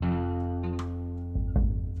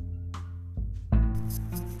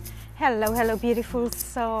Hello, hello, beautiful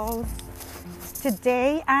souls.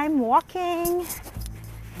 Today I'm walking.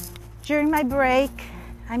 During my break,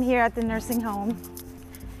 I'm here at the nursing home.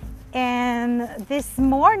 And this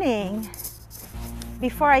morning,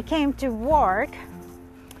 before I came to work,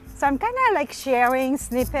 so I'm kind of like sharing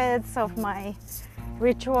snippets of my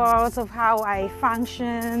rituals, of how I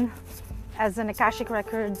function as an Akashic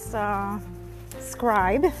Records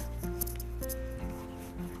scribe.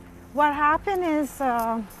 What happened is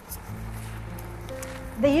the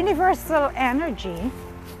universal energy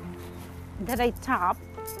that I tap,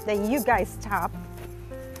 that you guys tap,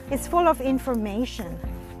 is full of information.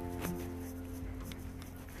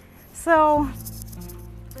 So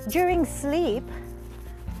during sleep,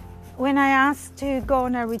 when I asked to go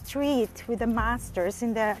on a retreat with the masters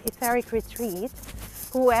in the etheric retreat,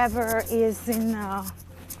 whoever is in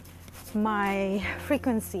my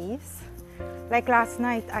frequencies, like last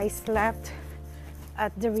night I slept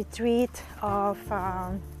at the retreat of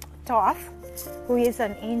Thoth, who is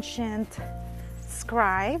an ancient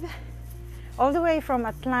scribe, all the way from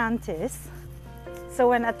Atlantis. So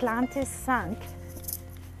when Atlantis sunk,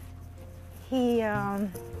 he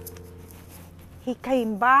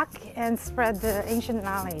came back and spread the ancient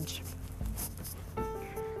knowledge.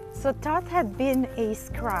 So Thoth had been a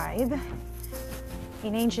scribe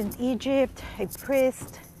in ancient Egypt, a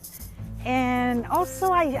priest, and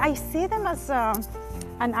also I see them as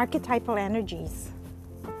an archetypal energies.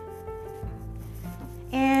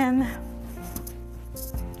 And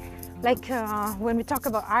like when we talk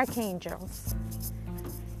about archangels,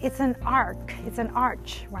 it's an arc, it's an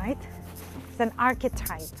arch, right? It's an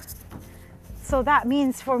archetype. So that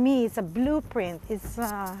means for me it's a blueprint, it's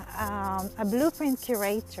a blueprint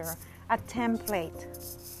curator, a template.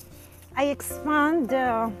 I expand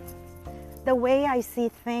the way I see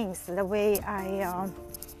things, the way I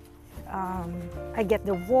get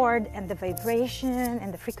the word and the vibration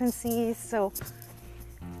and the frequencies. So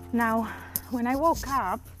now when I woke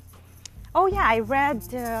up, oh yeah, I read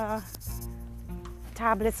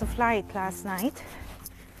Tablets of Light last night.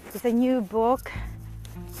 It's a new book.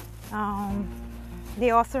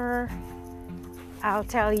 The author, I'll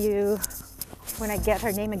tell you when I get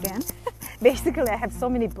her name again. Basically, I have so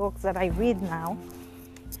many books that I read now.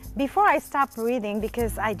 Before I stopped reading,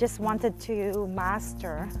 because I just wanted to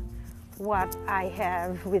master what I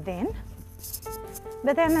have within.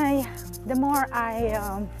 But then the more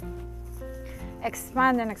I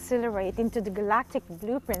expand and accelerate into the galactic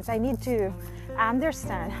blueprints, I need to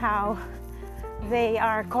understand how they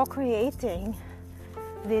are co-creating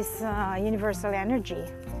this universal energy.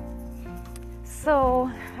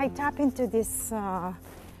 So I tap into this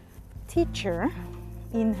teacher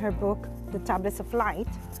in her book, The Tablets of Light,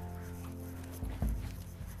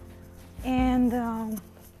 and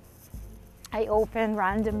I opened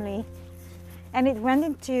randomly, and it went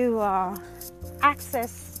into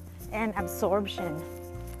access and absorption.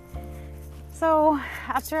 So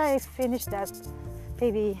after I finished that,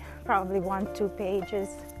 probably 1-2 pages,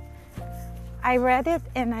 I read it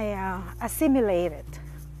and I assimilated.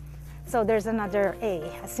 So there's another A,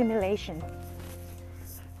 assimilation.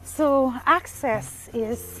 So access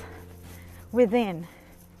is within.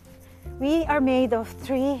 We are made of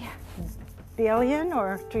 3 billion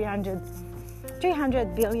or 300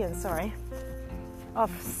 billion,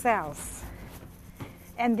 of cells.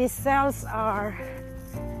 And these cells are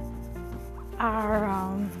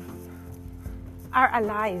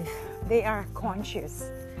alive. They are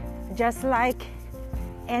conscious. Just like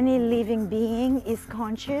any living being is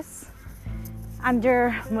conscious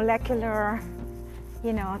under molecular,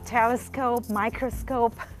 telescope,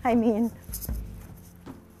 microscope. I mean,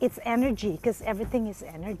 it's energy, because everything is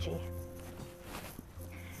energy.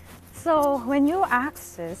 So when you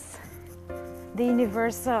access the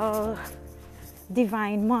universal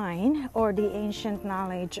divine mind, or the ancient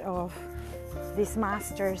knowledge of these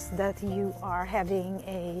masters that you are having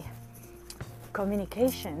a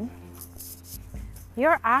communication,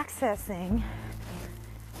 you're accessing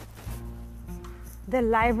the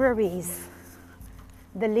libraries,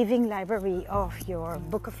 the living library of your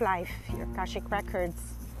book of life, your Akashic Records.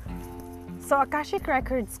 So Akashic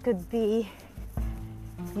Records could be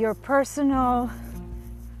your personal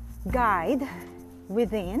guide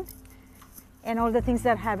within, and all the things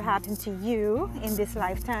that have happened to you in this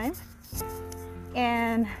lifetime,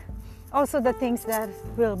 and also the things that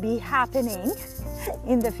will be happening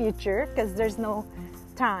in the future, because there's no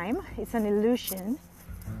time. It's an illusion.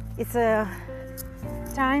 It's a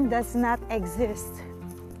time does not exist.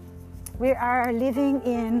 We are living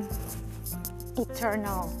in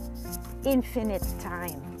eternal, infinite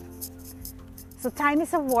time. So time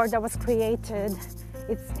is a word that was created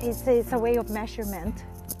It's a way of measurement,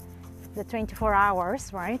 the 24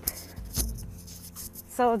 hours, right?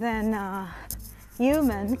 So then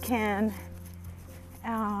human can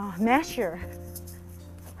measure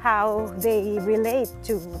how they relate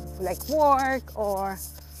to like work, or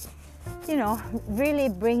really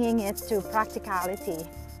bringing it to practicality.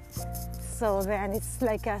 So then it's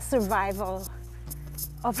like a survival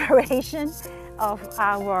operation of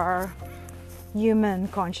our human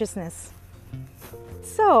consciousness.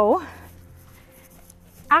 So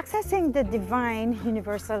accessing the divine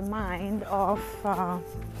universal mind of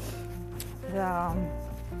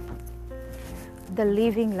the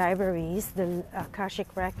living libraries, the Akashic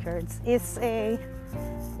Records, is a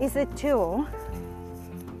tool.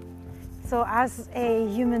 So as a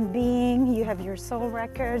human being, you have your soul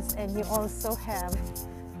records, and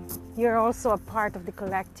you're also a part of the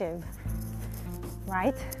collective,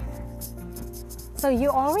 right? So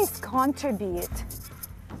you always contribute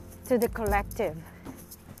to the collective.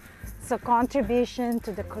 So contribution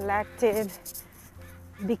to the collective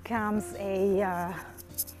becomes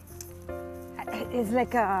it's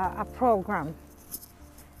like a program.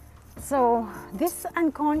 So this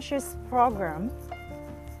unconscious program,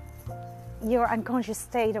 your unconscious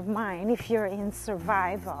state of mind, if you're in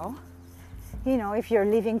survival, if you're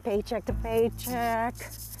living paycheck to paycheck,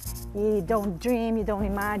 you don't dream, you don't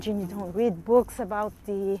imagine, you don't read books about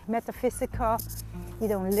the metaphysical, you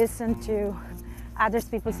don't listen to other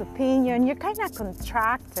people's opinion, you're kind of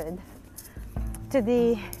contracted to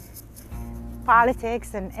the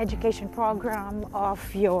politics and education program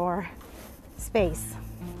of your space.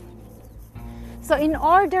 So in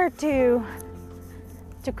order to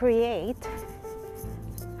create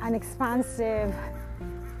an expansive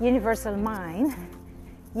universal mind,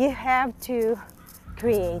 you have to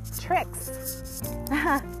create tricks.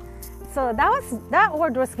 So that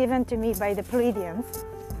word was given to me by the Pleiadians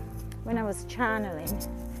when I was channeling.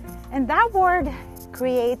 And that word,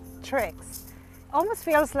 create tricks, almost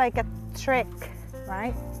feels like a trick,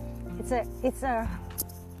 right?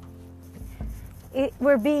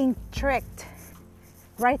 We're being tricked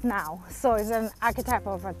right now. So it's an archetype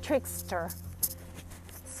of a trickster.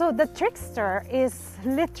 So the trickster is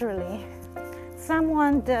literally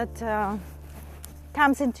someone that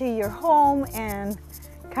comes into your home and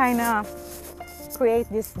kind of create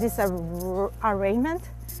this arraignment,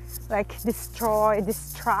 like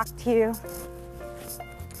distract you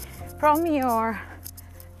from your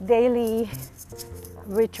daily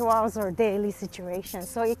rituals or daily situations.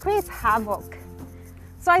 So it creates havoc.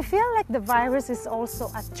 So I feel like the virus is also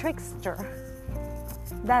a trickster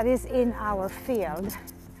that is in our field,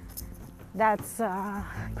 that's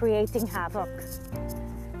creating havoc.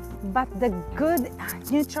 But the good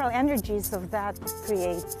neutral energies of that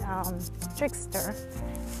create trickster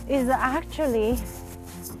is actually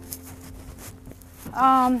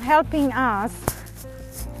helping us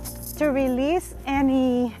to release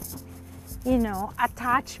any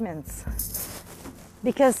attachments,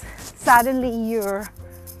 because suddenly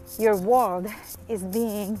your world is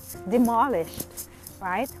being demolished,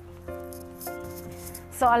 right?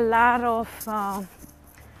 So a lot of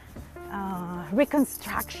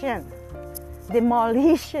reconstruction,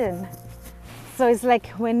 demolition. So it's like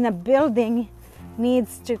when a building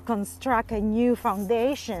needs to construct a new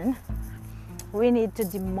foundation, we need to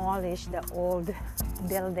demolish the old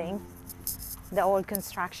building, the old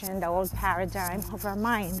construction, the old paradigm of our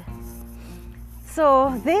mind.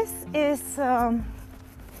 So this is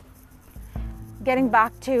getting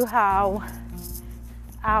back to how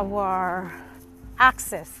our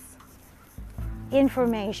access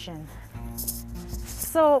information.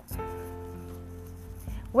 So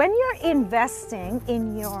when you're investing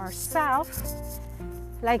in yourself,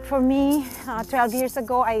 like for me, 12 years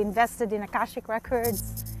ago, I invested in Akashic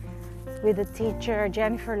Records with the teacher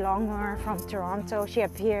Jennifer Longer from Toronto. She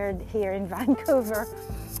appeared here in Vancouver,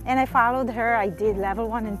 and I followed her. I did level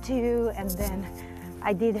 1 and 2, and then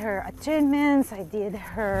I did her attunements, I did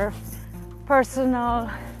her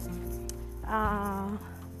personal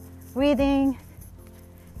reading.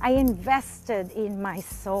 I invested in my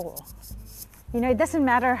soul. It doesn't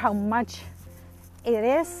matter how much it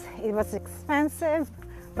is, it was expensive,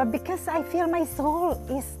 but because I feel my soul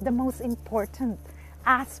is the most important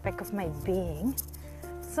aspect of my being.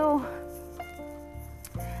 So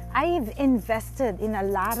I've invested in a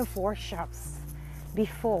lot of workshops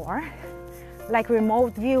before, like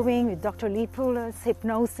remote viewing with Dr. Lee Poulos,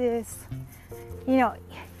 hypnosis,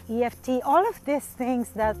 EFT, all of these things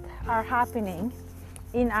that are happening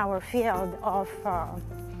in our field of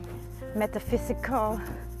metaphysical.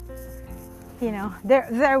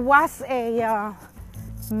 There was a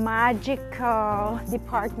magical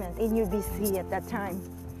department in UBC at that time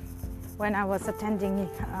when I was attending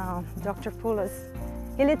Dr. Poulos.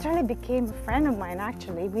 He literally became a friend of mine,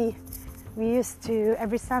 actually. We used to,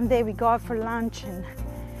 every Sunday we go out for lunch and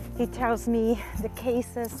he tells me the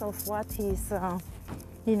cases of what he's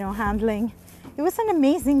handling. It was an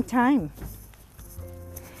amazing time.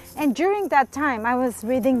 And during that time I was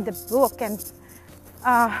reading the book and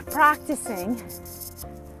practicing.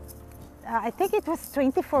 I think it was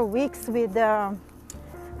 24 weeks with the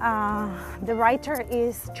writer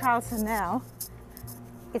is Charles Hannell.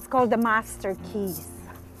 It's called The Master Keys.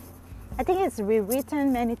 I think it's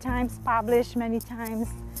rewritten many times, published many times.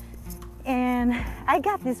 And I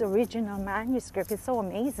got this original manuscript. It's so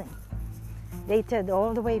amazing. Dated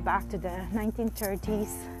all the way back to the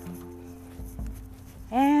 1930s.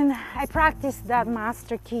 And I practiced that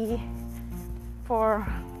master key for,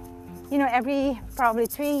 every probably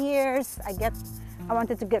 3 years. I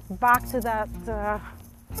wanted to get back to that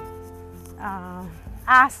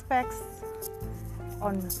aspects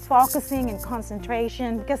on focusing and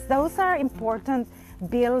concentration, because those are important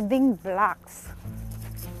building blocks.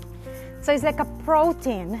 So it's like a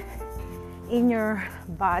protein in your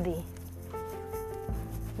body.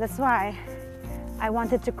 That's why I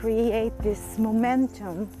wanted to create this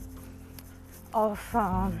momentum of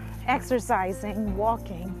exercising,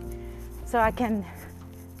 walking, so I can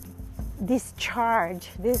discharge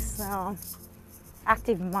this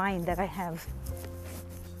active mind that I have.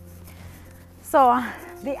 So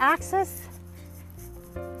the access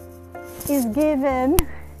is given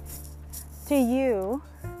to you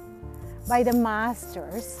by the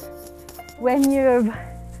masters when you've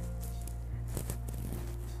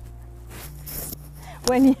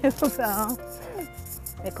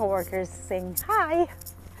the co-workers saying hi.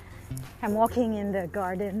 I'm walking in the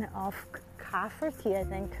garden of Kafferkey, I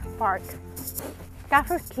think, Park.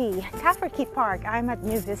 Kafferkey Park. I'm at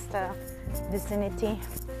New Vista vicinity.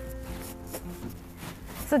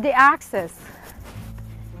 So the access.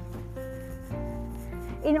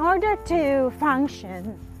 In order to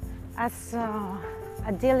function as a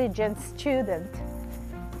diligent student,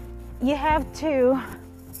 you have to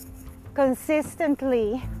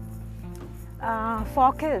consistently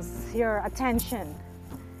focus your attention.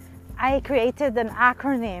 I created an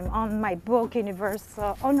acronym on my book,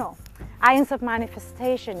 Ions of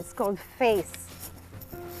Manifestation. It's called FACE.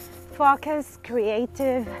 Focus,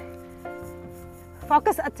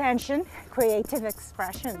 attention, creative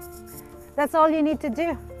expression. That's all you need to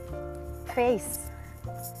do. FACE.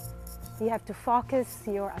 You have to focus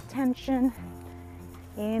your attention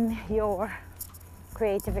in your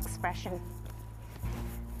creative expression.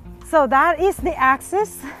 So that is the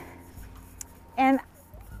axis, and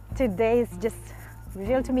today is just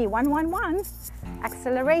revealed to me 111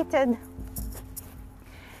 accelerated,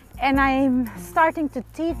 and I'm starting to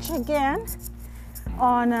teach again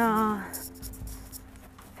on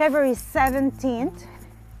February 17th.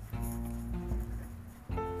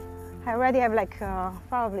 I already have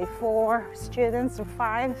probably 4 students or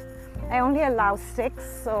 5. I only allow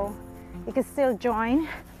 6, so you can still join.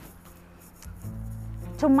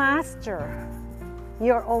 To master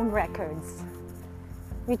your own records,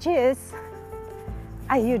 which is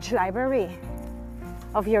a huge library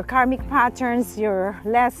of your karmic patterns, your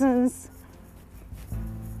lessons,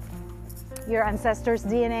 your ancestors'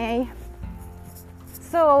 DNA.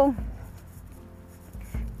 So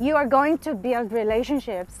you are going to build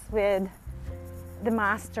relationships with the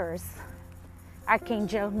masters,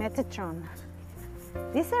 Archangel Metatron.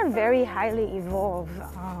 These are very highly evolved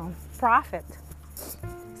prophet.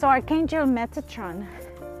 So Archangel Metatron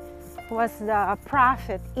was the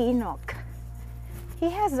prophet Enoch. He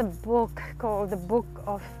has a book called the Book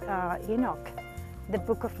of Enoch, the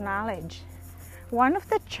Book of Knowledge. One of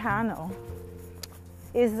the channel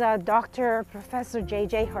is Dr. Professor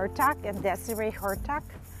J.J. Hurtak and Desiree Hurtak,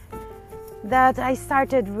 that I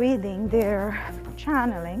started reading their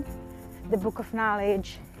channeling, the Book of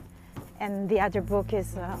Knowledge, and the other book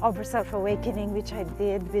is Over Self-Awakening, which I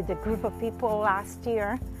did with a group of people last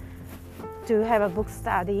year to have a book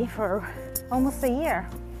study for almost a year.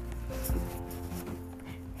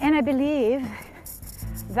 And I believe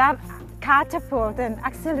that catapulted and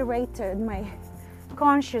accelerated my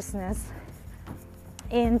consciousness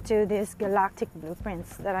into these galactic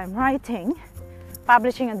blueprints that I'm writing,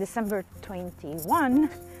 publishing on December 21,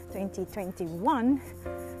 2021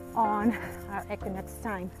 on our equinox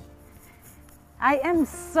time. I am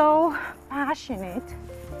so passionate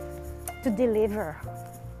to deliver.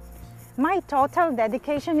 My total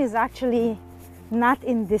dedication is actually not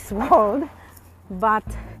in this world, but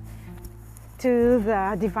to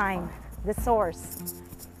the divine, the source.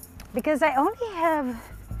 because I only have,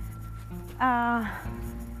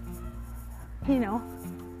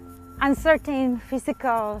 uncertain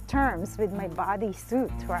physical terms with my body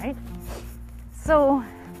suit, right? So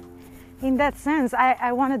in that sense,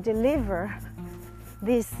 I want to deliver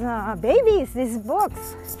these babies, these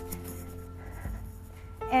books.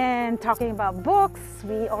 And talking about books,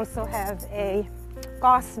 we also have a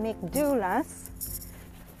cosmic doulas.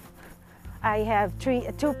 I have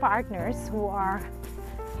two partners who are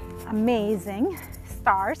amazing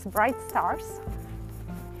stars, bright stars.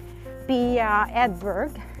 Pia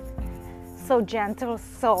Edberg, so gentle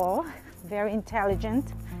soul, very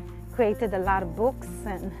intelligent, created a lot of books,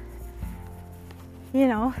 and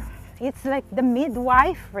it's like the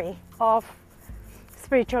midwifery of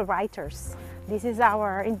spiritual writers. This is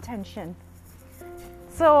our intention.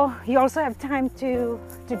 So you also have time to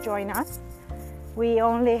join us. We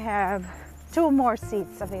only have 2 more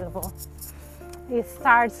seats available. It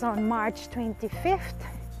starts on March 25th.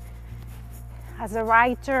 As a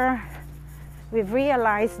writer, we've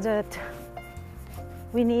realized that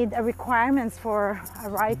we need requirements for a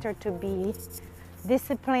writer to be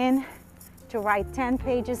disciplined, to write 10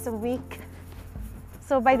 pages a week.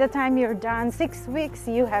 So by the time you're done 6 weeks,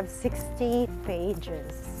 you have 60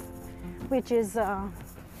 pages, which is an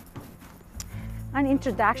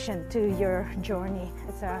introduction to your journey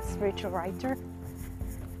as a spiritual writer.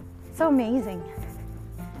 So amazing.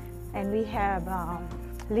 And we have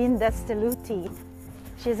Linda Stelluti.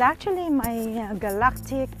 She's actually my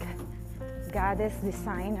galactic goddess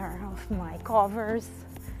designer of my covers.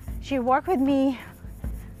 She worked with me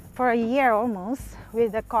for a year almost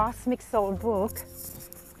with the Cosmic Soul book.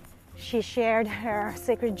 She shared her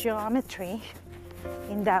sacred geometry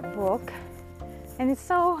in that book, and it's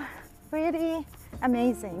so really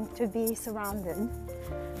amazing to be surrounded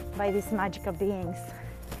by these magical beings.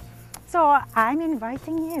 So I'm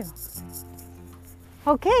inviting you.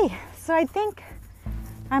 Okay, so I think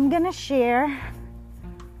I'm gonna share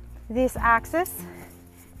this access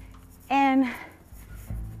and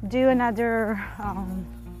do another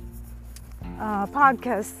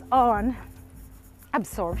podcast on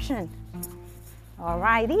absorption.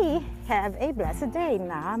 Alrighty, have a blessed day.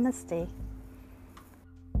 Namaste.